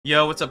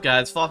Yo, what's up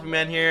guys? Floppy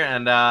Man here,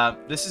 and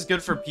this is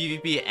good for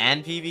PvP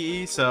and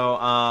PVE, so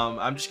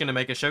I'm just gonna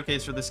make a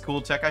showcase for this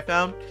cool tech I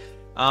found.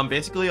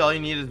 Basically all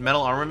you need is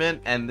metal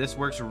armament, and this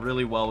works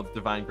really well with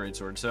Divine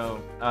Greatsword. So,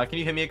 can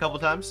you hit me a couple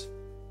times?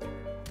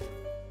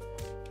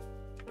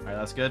 Alright,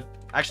 that's good.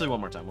 Actually, one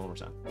more time.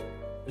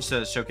 Just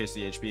to showcase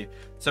the HP.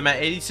 So I'm at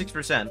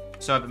 86%,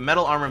 so I have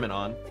metal armament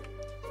on.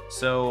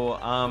 So,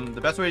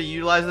 the best way to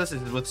utilize this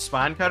is with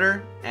Spine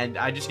Cutter, and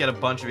I just get a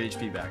bunch of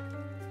HP back.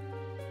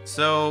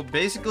 So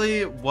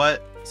basically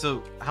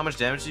how much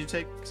damage do you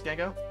take,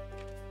 Skanko?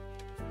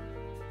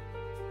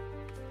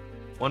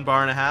 1.5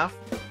 bars.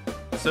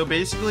 So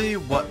basically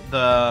what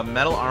the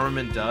metal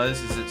armament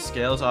does is it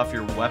scales off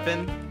your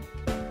weapon,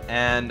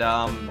 and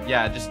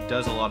yeah, it just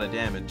does a lot of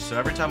damage. So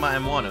every time I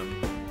M1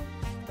 him,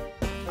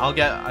 I'll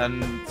get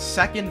a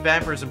second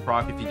vampirism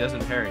proc if he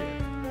doesn't parry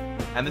it.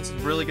 And this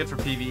is really good for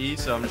PvE,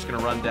 so I'm just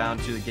gonna run down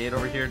to the gate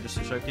over here just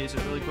to showcase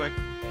it really quick.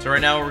 So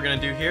right now what we're gonna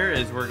do here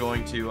is we're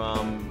going to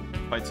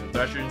fight some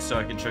Threshers so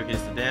I can showcase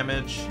the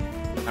damage.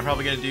 I'm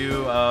probably going to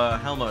do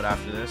Hell Mode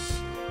after this.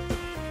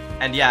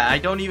 And yeah, I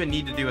don't even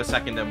need to do a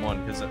second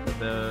M1 because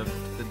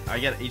I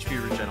get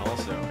HP regen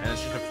also, and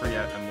it's just a free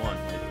M1.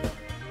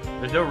 Like,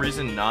 there's no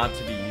reason not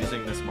to be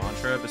using this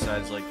mantra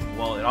besides, like,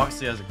 well, it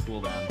obviously has a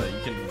cooldown, but you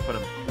can put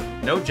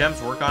no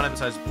gems work on it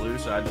besides blue,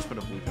 so I just put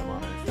a blue gem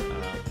on it.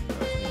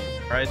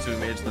 Alright, so we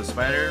made it to the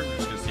spider. We're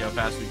just going to see how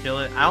fast we kill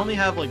it. I only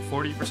have like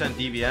 40%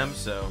 DVM,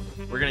 so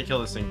we're going to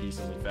kill this thing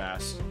decently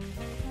fast.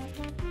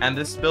 And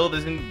this build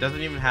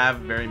doesn't even have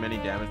very many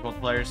damage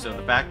multipliers, so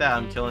the fact that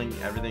I'm killing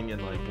everything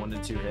in like 1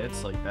 to 2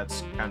 hits, like,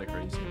 that's kind of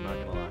crazy, I'm not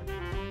gonna lie.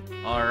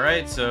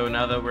 Alright, so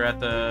now that we're at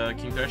the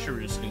King Thresher,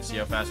 we're just gonna see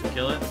how fast we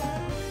kill it.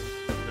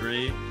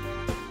 3,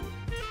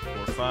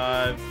 4,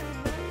 5.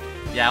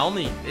 Yeah,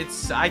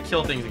 I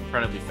kill things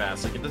incredibly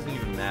fast, like, it doesn't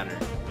even matter.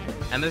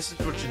 And this is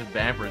just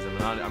vampirism,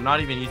 I'm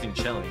not even using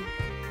chilling.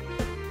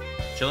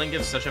 Chilling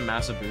gives such a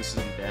massive boost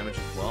in damage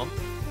as well.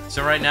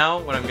 So right now,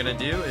 what I'm gonna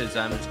do is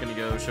I'm just gonna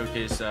go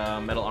showcase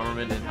metal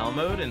armament in Hell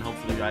Mode, and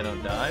hopefully I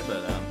don't die,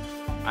 but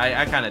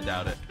I kind of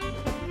doubt it.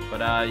 But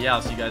yeah,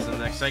 I'll see you guys in the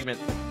next segment.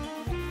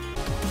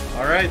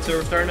 Alright, so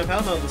we're starting up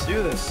Hell Mode, let's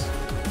do this.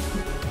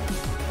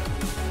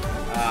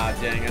 Ah,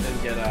 dang, I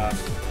didn't get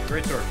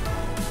Greatsword.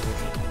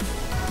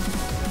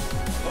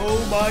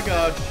 Oh my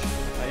gosh,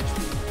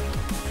 HP.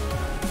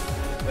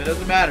 But it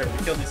doesn't matter,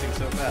 we killed these things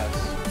so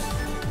fast.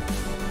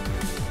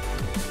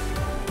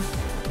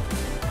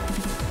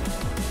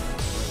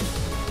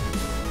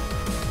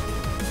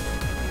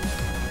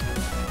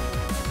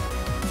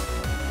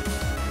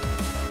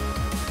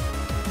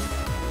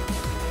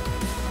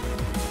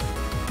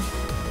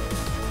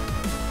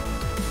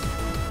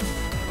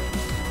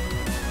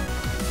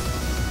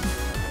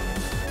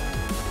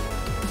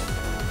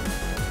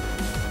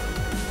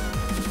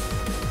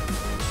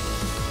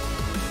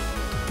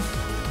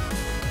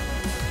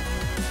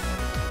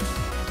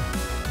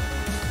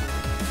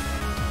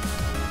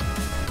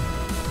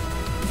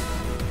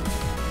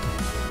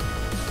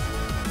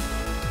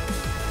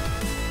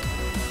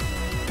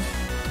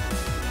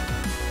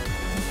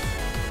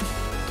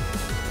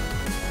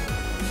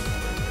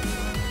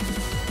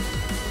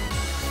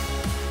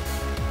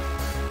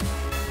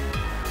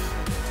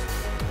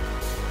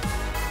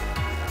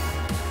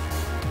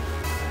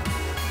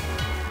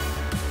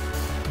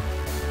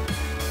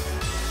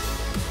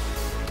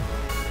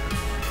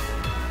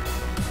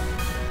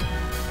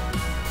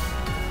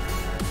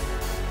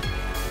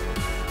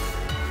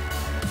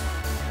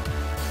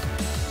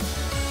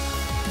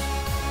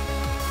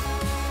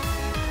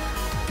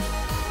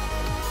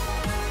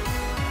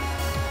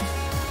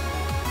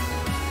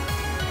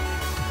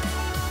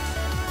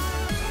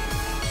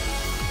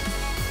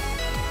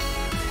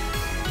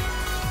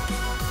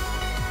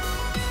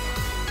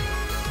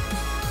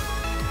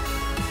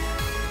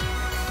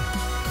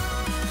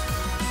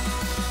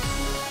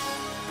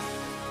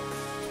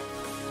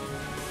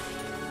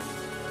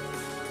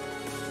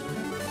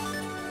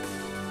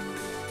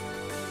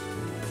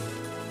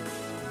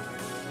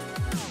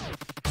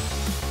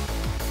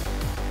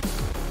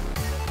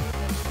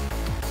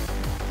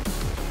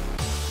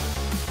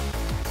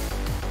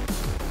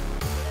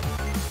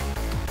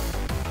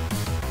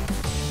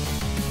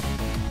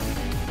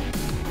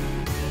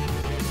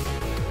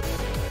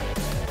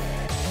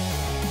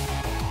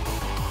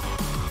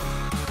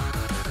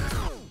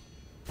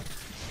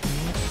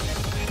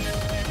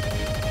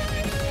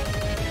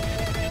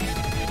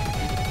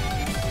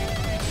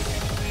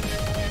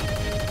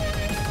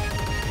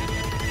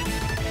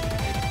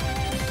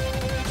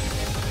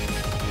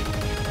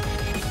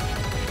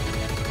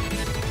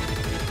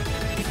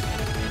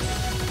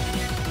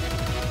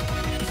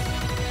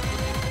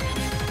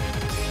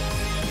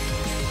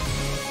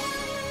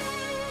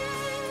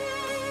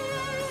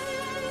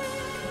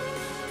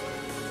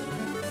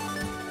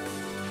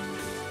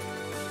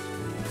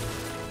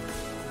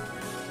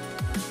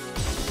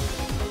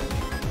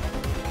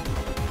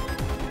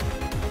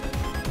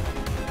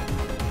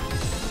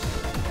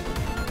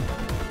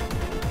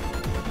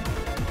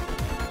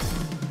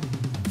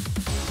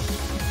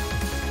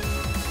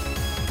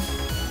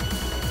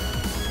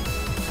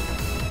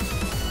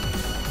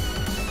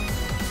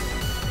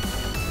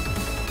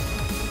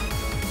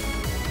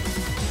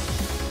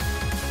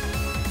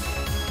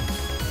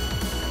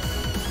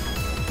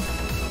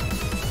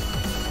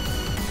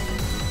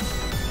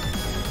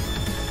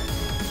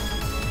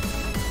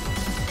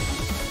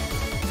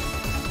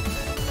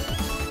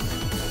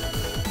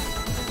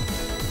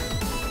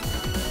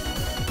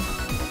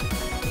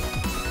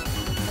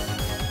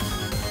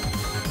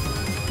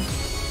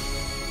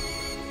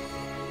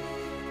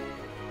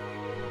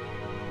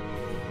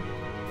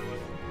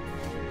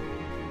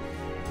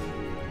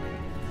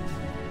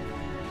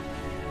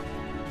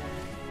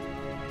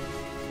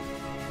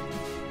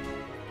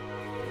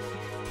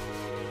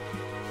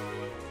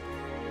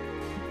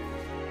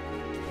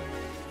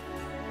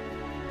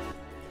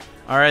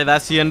 Alright,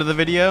 that's the end of the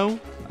video.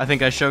 I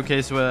think I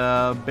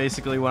showcased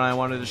basically what I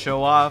wanted to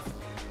show off.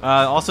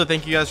 Also,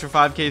 thank you guys for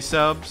 5K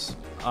subs.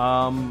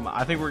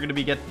 I think we're going to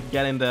be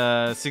getting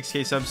the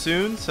 6K subs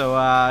soon, so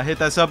hit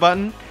that sub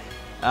button.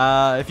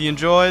 If you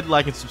enjoyed,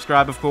 like and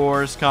subscribe, of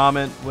course,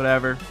 comment,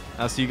 whatever.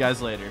 I'll see you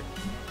guys later.